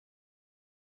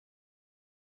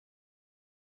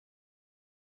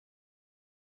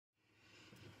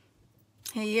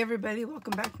Hey everybody,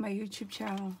 welcome back to my YouTube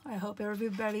channel. I hope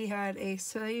everybody had a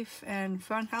safe and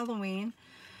fun Halloween.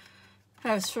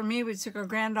 As for me, we took our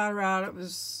granddaughter out. It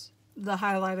was the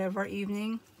highlight of our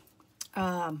evening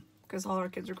because all our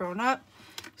kids are grown up.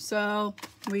 So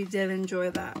we did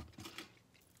enjoy that.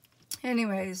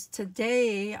 Anyways,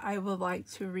 today I would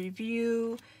like to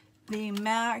review the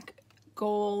MAC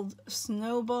Gold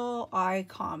Snowball Eye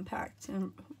Compact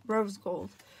in rose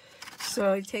gold.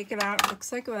 So I take it out, it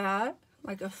looks like that.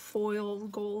 Like a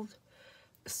foiled gold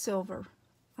silver.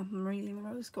 I'm reading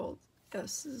rose gold.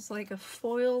 This is like a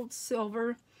foiled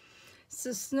silver. It's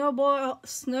a snowball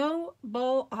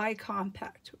eye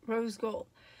compact, rose gold.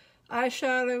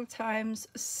 Eyeshadow times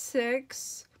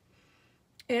 6.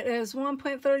 It is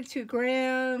 1.32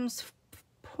 grams,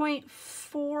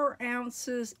 0.4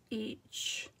 ounces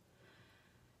each.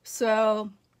 So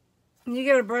you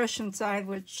get a brush inside,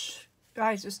 which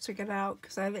I just took it out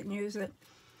because I didn't use it.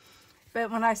 But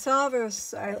when I saw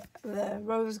this, the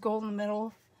rose gold in the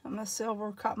middle and the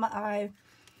silver caught my eye.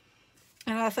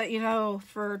 And I thought, you know,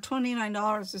 for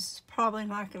 $29, this is probably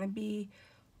not going to be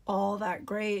all that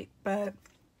great. But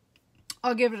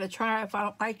I'll give it a try. If I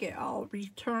don't like it, I'll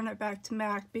return it back to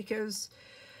MAC because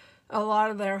a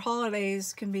lot of their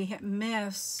holidays can be hit and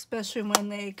miss, especially when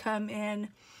they come in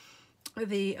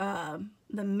the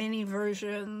mini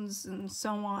versions and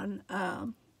so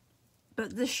on.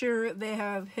 But this year they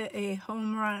have hit a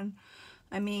home run.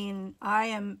 I mean, I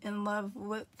am in love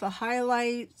with the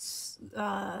highlights,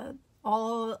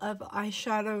 all of the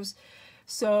eyeshadows.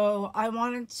 So I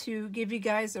wanted to give you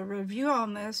guys a review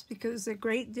on this because it's a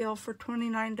great deal for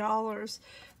 $29.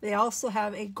 They also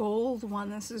have a gold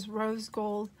one. This is rose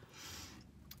gold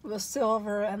with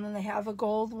silver, and then they have a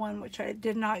gold one, which I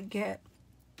did not get.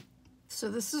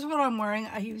 So this is what I'm wearing.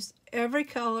 I used every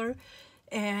color.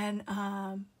 And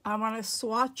I want to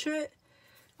swatch it.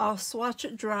 I'll swatch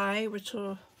it dry, which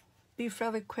will be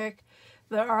fairly quick.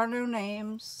 There are no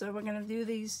names, so we're going to do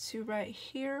these two right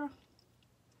here.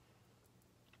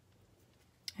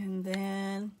 And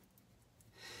then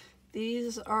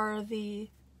these are the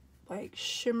like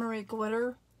shimmery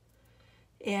glitter.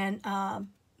 And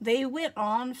they went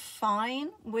on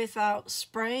fine without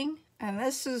spraying. And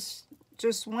this is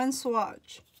just one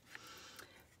swatch.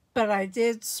 But I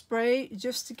did spray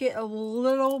just to get a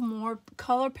little more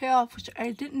color payoff, which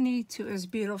I didn't need to. It's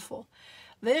beautiful.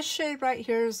 This shade right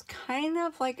here is kind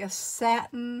of like a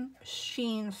satin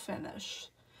sheen finish.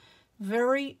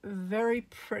 Very, very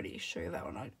pretty. Show you that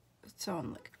one on its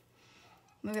own.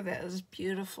 Look at that. It's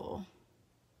beautiful.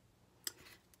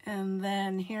 And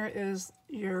then here is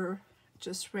your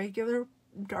just regular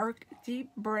dark,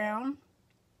 deep brown,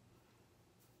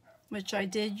 which I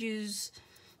did use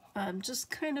just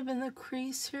kind of in the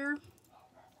crease here,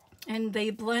 and they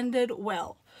blended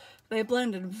well. They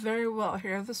blended very well.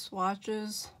 Here are the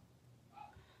swatches.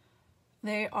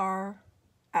 They are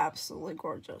absolutely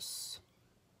gorgeous.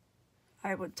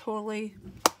 I would totally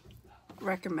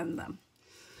recommend them.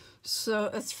 So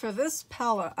as for this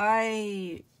palette,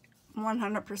 I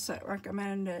 100%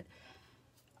 recommend it.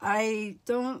 I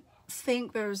don't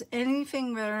think there's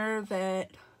anything there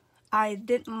that I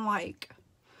didn't like.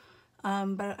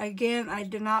 But again, I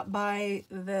did not buy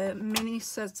the mini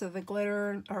sets of the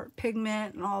glitter or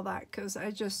pigment and all that because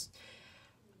I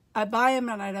buy them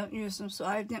and I don't use them, so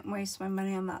I didn't waste my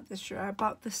money on that this year. I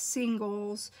bought the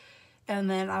singles, and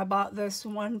then I bought this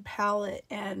one palette,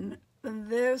 and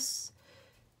this,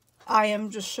 I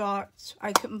am just shocked.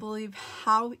 I couldn't believe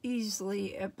how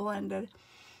easily it blended.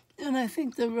 And I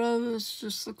think the rose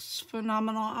just looks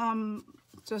phenomenal. I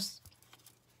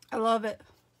love it.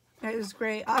 It is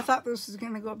great. I thought this was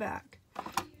going to go back,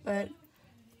 but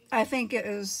I think it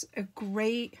is a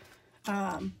great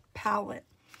palette.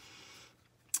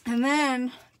 And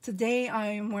then today I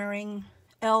am wearing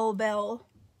Elle Belle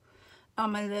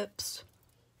on my lips,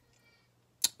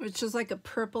 which is like a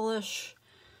purplish,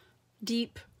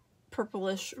 deep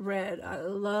purplish red. I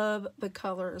love the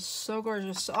color. It's so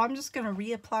gorgeous. So I'm just going to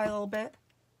reapply a little bit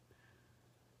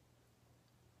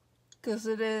because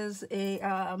it is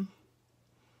a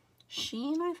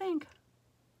sheen, I think.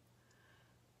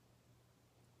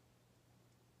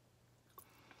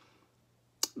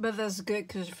 But that's good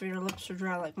because if your lips are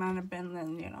dry like mine have been,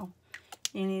 then, you know,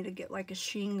 you need to get like a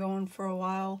sheen going for a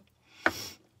while. I'm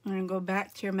going to go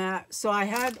back to your matte. So I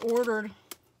had ordered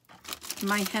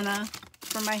my henna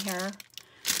for my hair,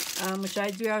 which I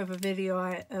do have a video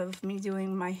of me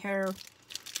doing my hair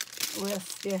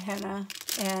with the henna.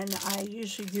 And I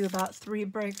usually do about 3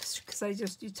 breaks because I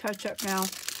just do touch-up now.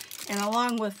 And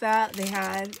along with that, they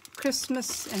had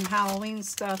Christmas and Halloween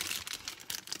stuff.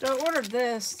 So I ordered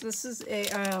this. This is a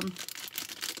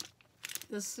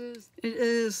It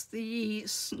is the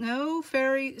Snow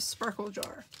Fairy Sparkle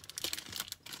Jar.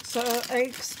 So I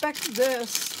expect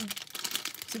this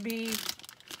to be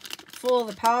full of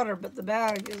the powder, but the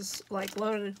bag is like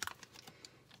loaded.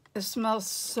 It smells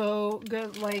so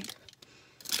good, like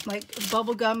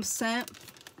bubblegum scent.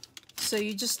 So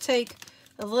you just take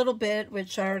a little bit,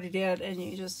 which I already did, and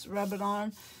you just rub it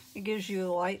on. It gives you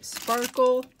a light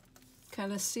sparkle.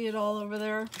 Kind of see it all over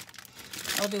there.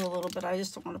 I'll do a little bit. I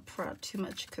just don't want to pour out too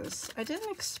much because I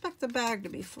didn't expect the bag to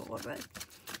be full of it.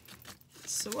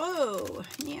 So, whoa,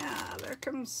 yeah, there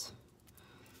comes.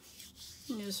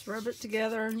 You just rub it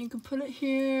together, and you can put it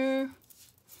here.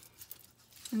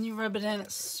 And you rub it in.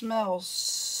 It smells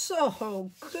so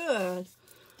good.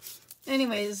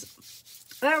 Anyways,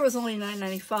 that was only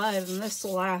 $9.95, and this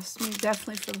will last me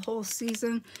definitely for the whole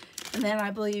season. And then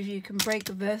I believe you can break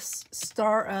this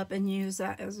star up and use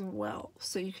that as well.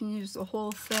 So you can use the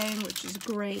whole thing, which is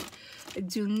great.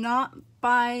 Do not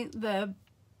buy the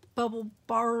bubble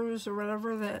bars or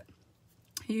whatever that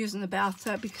you use in the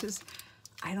bathtub, because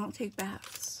I don't take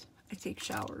baths. I take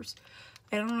showers.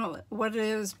 I don't know what it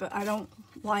is, but I don't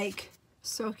like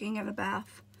soaking in a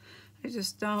bath. I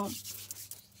just don't.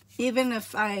 Even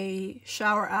if I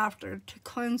shower after to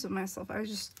cleanse myself, I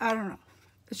don't know.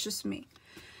 It's just me.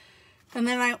 And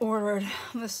then I ordered,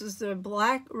 this is the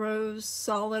Black Rose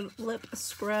Solid Lip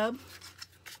Scrub.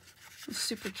 It's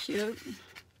super cute.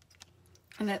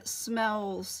 And it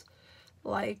smells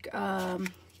like,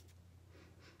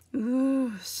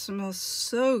 ooh, smells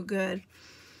so good.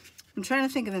 I'm trying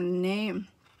to think of the name.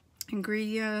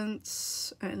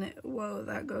 Ingredients, and whoa,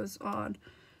 that goes on.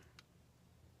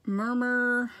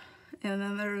 Murmur, and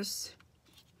then there's,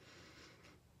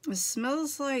 it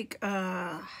smells like,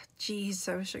 geez,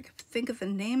 I wish I could think of the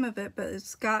name of it, but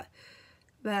it's got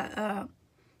that,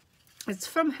 it's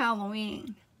from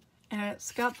Halloween, and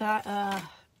it's got that,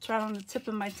 it's right on the tip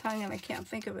of my tongue, and I can't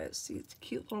think of it. See, it's a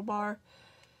cute little bar.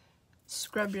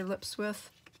 Scrub your lips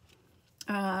with.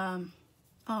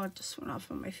 Oh, it just went off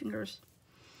on my fingers.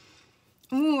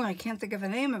 Ooh, I can't think of the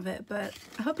name of it, but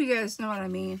I hope you guys know what I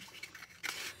mean.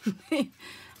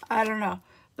 I don't know,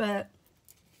 but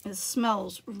it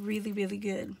smells really, really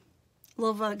good.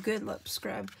 Love a good lip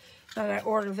scrub that I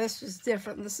ordered. This was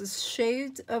different. This is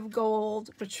Shades of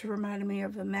Gold, which reminded me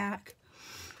of the MAC.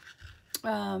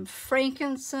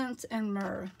 Frankincense and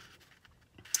myrrh.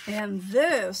 And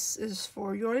this is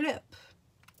for your lip.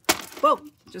 Whoa,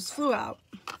 just flew out.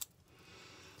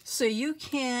 So you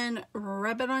can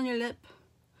rub it on your lip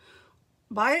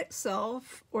by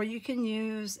itself, or you can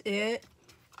use it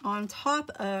on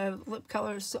top of lip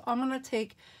colors. So I'm going to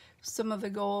take some of the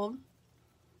gold,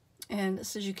 and it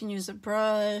says you can use a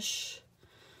brush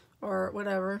or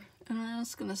whatever, and I'm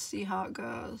just going to see how it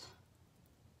goes.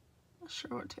 Not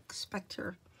sure what to expect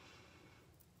here.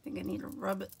 I think I need to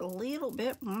rub it a little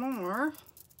bit more.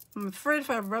 I'm afraid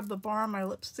if I rub the bar on my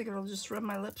lipstick, it'll just rub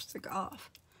my lipstick off.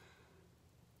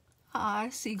 Ah, I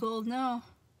see gold now.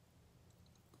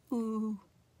 Ooh.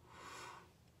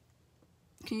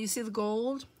 Can you see the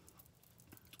gold?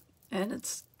 And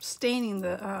it's staining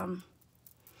the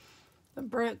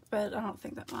brick, but I don't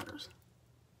think that matters.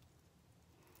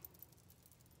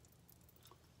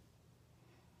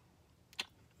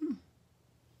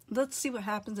 Let's see what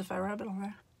happens if I rub it on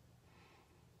there.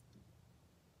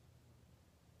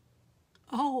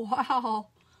 Oh, wow.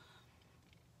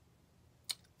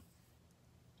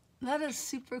 That is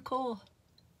super cool.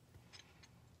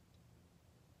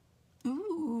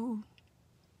 Ooh.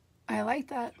 I like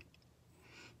that.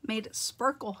 Made it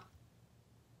sparkle.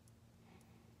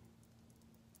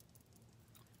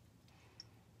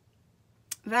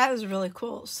 That is really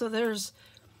cool. So there's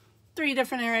 3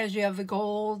 different areas. You have the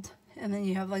gold, and then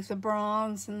you have like the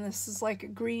bronze, and this is like a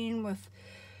green with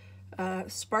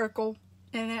sparkle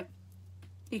in it.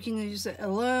 You can use it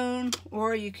alone,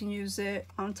 or you can use it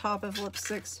on top of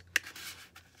lipsticks.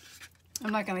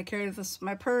 I'm not going to carry this in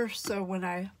my purse, so when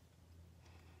I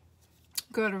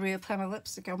go to reapply my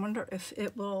lipstick, I wonder if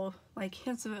it will, like,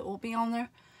 hints of it will be on there.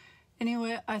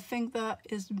 Anyway, I think that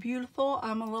is beautiful.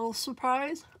 I'm a little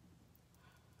surprised.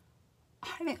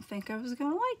 I didn't think I was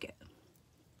going to like it.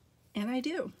 And I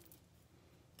do.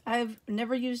 I've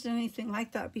never used anything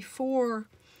like that before.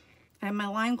 I have my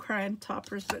lime crime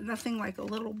toppers, but nothing like a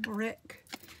little brick.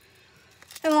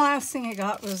 And the last thing I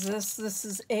got was this. This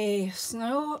is a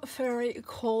Snow Fairy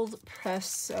cold press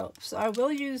soap. So I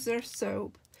will use their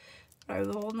soap, but I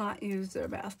will not use their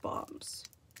bath bombs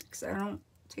because I don't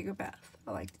take a bath.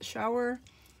 I like to shower,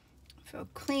 feel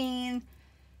clean,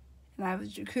 and I have a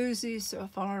jacuzzi, so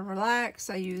if I want to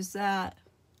relax, I use that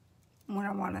when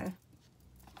I want to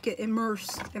get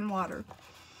immersed in water.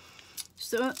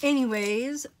 So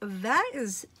anyways, that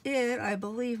is it. I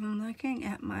believe I'm looking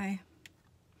at my,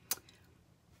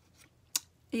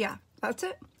 yeah, that's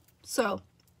it. So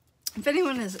if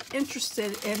anyone is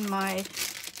interested in my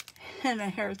henna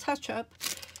hair touch-up,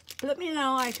 let me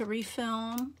know. I can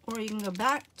refilm, or you can go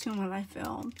back to when I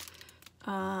filmed,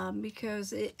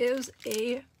 because it is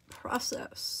a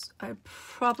process. I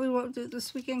probably won't do it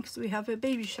this weekend because we have a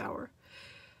baby shower.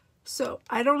 So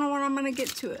I don't know when I'm going to get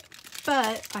to it,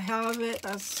 but I have it.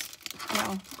 That's, you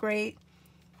know, great.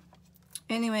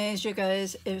 Anyways, you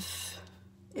guys, if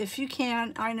you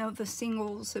can, I know the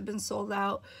singles have been sold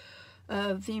out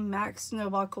of the Max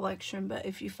Snowball collection, but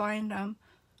if you find them,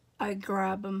 I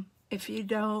grab them. If you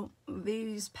don't,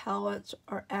 these palettes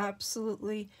are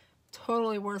absolutely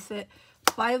totally worth it.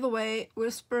 By the way,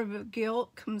 Whisper of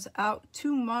Guilt comes out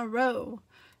tomorrow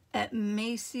at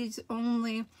Macy's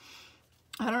only.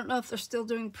 I don't know if they're still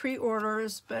doing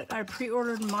pre-orders, but I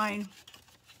pre-ordered mine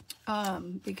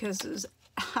because it's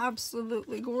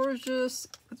absolutely gorgeous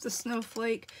with the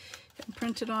snowflake and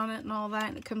printed on it and all that,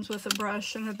 and it comes with a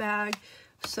brush and a bag.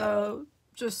 So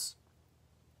just,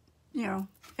 you know,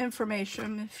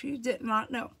 information if you did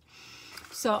not know.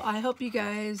 So I hope you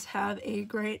guys have a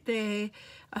great day.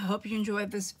 I hope you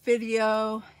enjoyed this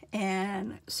video,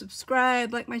 and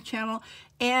subscribe, like my channel,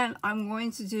 and I'm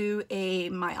going to do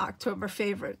my October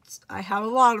favorites. I have a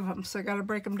lot of them, so I got to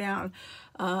break them down.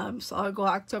 So I'll go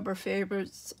October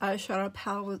favorites, eyeshadow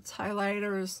palettes,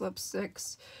 highlighters,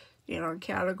 lipsticks, you know,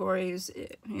 categories.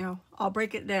 You know, I'll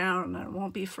break it down, and it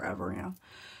won't be forever, you know.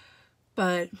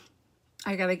 But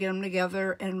I got to get them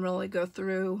together and really go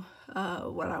through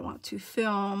what I want to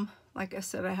film. Like I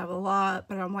said, I have a lot,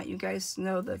 but I want you guys to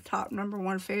know the top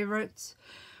 #1 favorites.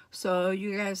 So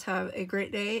you guys have a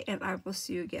great day, and I will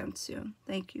see you again soon.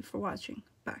 Thank you for watching.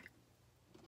 Bye.